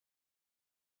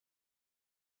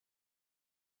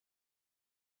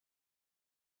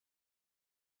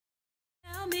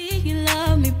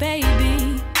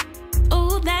baby.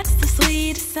 Oh, that's the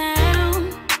sweetest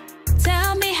sound.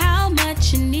 Tell me how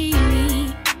much you need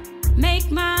me. Make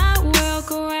my world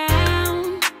go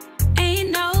round.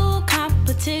 Ain't no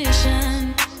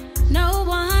competition. No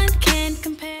one can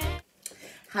compare.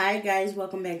 Hi guys,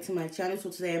 welcome back to my channel. So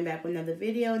today I'm back with another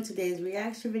video. In today's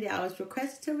reaction video, I was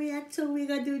requested to react to. We're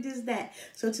gonna do just that.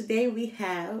 So today we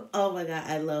have, oh my god,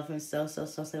 I love him so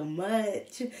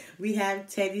much. We have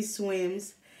Teddy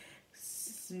Swims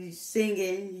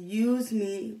singing Use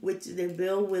Me, which is the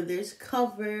Bill Withers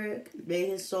cover. May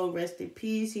his soul rest in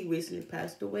peace. He recently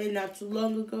passed away not too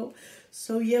long ago.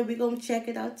 So yeah, we're gonna check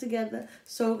it out together.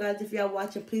 So guys, if y'all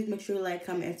watching, please make sure you like,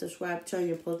 comment, and subscribe. Turn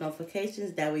your post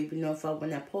notifications, that way you be notified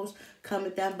when I post.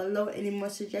 Comment down below any more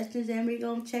suggestions, and we're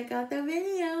gonna check out the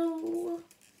video.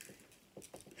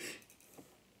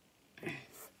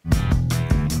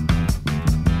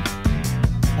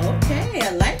 Okay,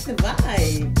 I like the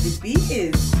vibe. The beat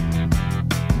is.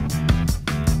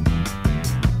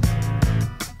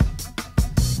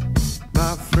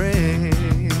 My friend,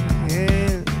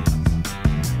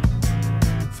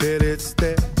 feel it's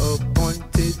their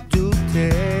appointed duty.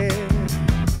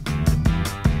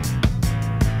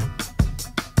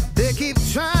 They keep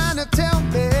trying to tell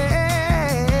me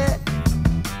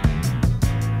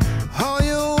all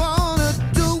you wanna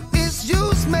do is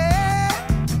use me.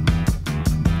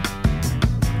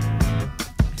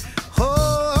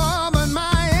 Oh, but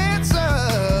my answer,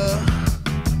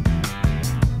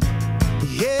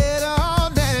 yeah,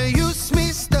 all that use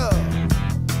me stuff.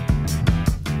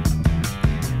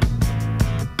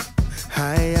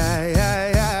 I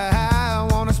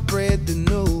wanna spread the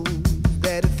news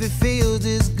that if it feels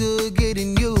this good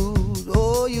getting used,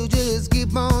 oh, you just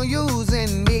keep on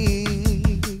using me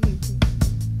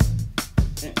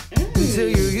until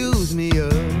you use me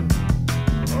up.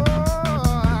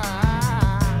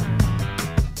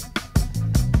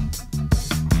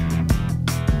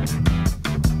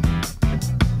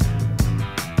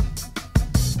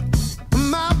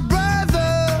 My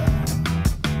brother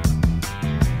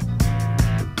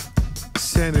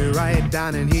sat me right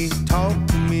down and he talked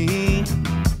to me.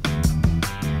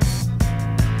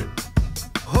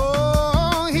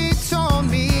 Oh, he told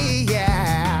me,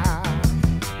 yeah,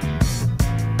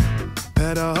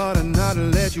 that I ought to not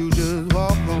let you just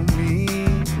walk on me.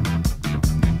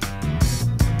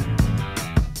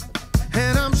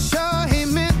 And I'm sure he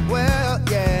meant well,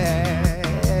 yeah.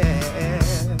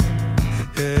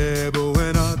 Yeah, but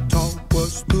when our talk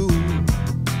was through,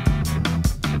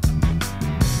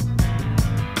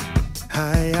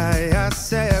 I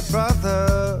said,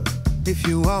 brother, if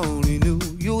you only knew,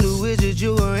 you the wizard,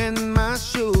 you were in my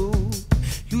shoe.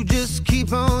 You just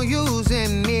keep on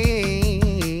using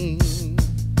me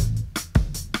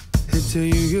until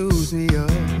you use me up.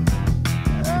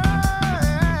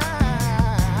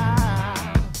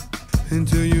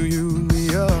 Until you use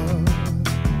me up.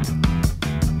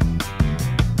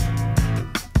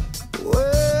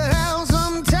 Well,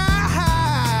 sometimes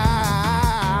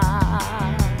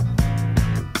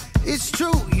it's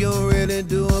true, you really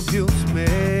do abuse me.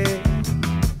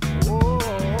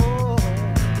 Oh,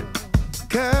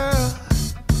 girl,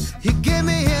 you get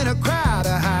me in a crowd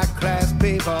of high-class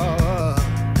people,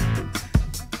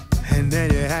 and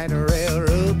then you act real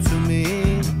rude to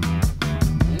me.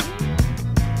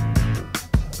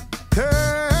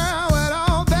 Girl, well,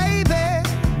 oh, baby,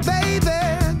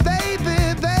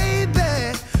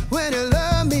 when you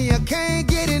love me, I can't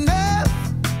get enough.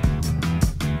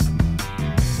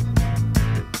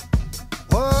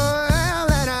 Well,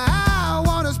 and I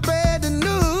wanna spread the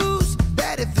news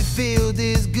that if it feels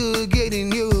this good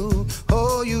getting you,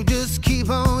 oh, you just keep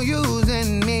on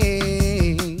using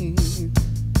me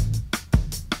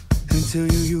until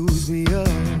you use me up.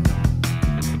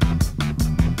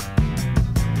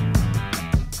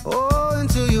 Oh,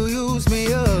 until you use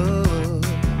me up.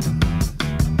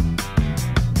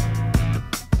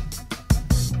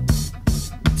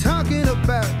 Talking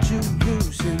about you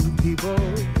using people,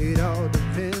 it all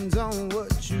depends on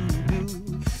what you do.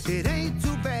 It ain't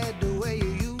too bad the way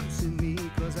you're using me,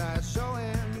 'cause I sure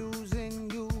am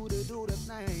using you to do the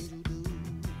things you do.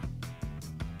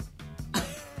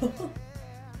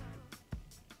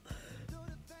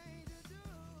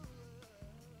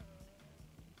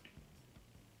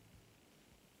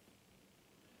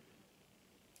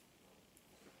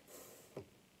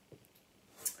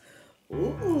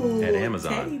 Ooh, At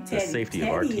Amazon, Teddy, the safety of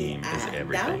our team is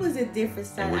everything. That was a different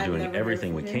side. And we're doing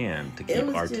everything we can to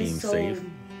keep our team safe,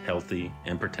 healthy,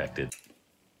 and protected.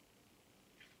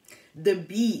 The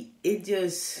beat, it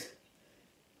just,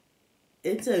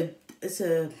 it's a,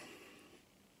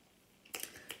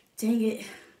 dang it.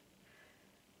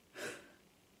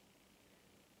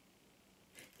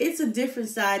 it's a different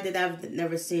side that I've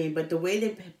never seen. But the way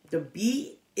that the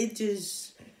beat, it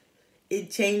changes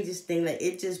things. Like,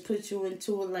 it just puts you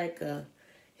into like a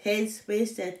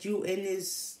headspace that you in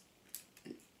this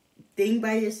thing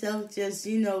by yourself, just,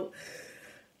 you know,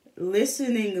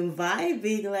 listening and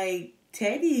vibing. Like,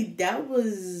 Teddy, that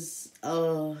was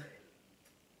a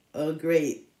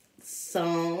great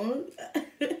song.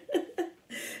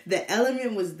 The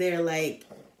element was there, like,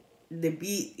 the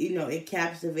beat, you know, it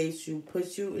captivates you,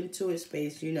 puts you into a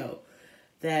space, you know,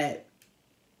 that,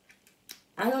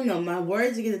 I don't know, my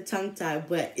words are getting tongue-tied,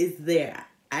 but it's there.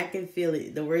 I can feel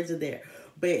it. The words are there.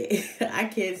 But I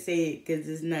can't say it because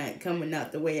it's not coming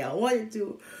out the way I wanted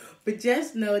to. But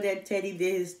just know that Teddy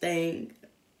did his thing.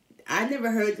 I never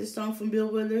heard this song from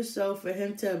Bill Withers, so for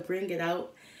him to bring it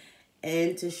out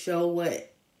and to show what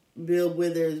Bill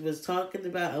Withers was talking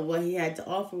about and what he had to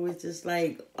offer was just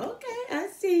like, okay, I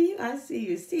see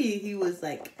you. See, he was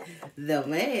like the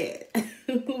man.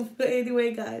 But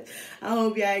anyway, guys, I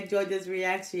hope y'all enjoyed this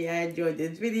reaction. I enjoyed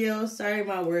this video. Sorry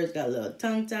my words got a little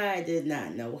tongue-tied. I did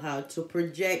not know how to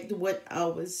project what I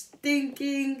was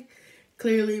thinking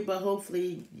clearly, but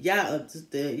hopefully y'all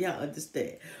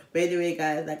understand. But anyway,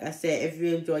 guys, like I said, if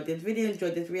you enjoyed this video,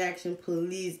 enjoyed this reaction,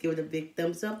 please give it a big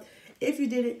thumbs up. If you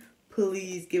didn't,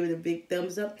 please give it a big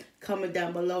thumbs up. Comment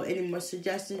down below any more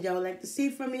suggestions y'all would like to see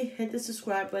from me. Hit the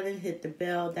subscribe button, hit the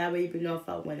bell. That way you can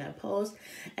notify when I post.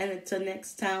 And until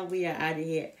next time, we are out of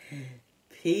here.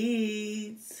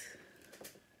 Peace.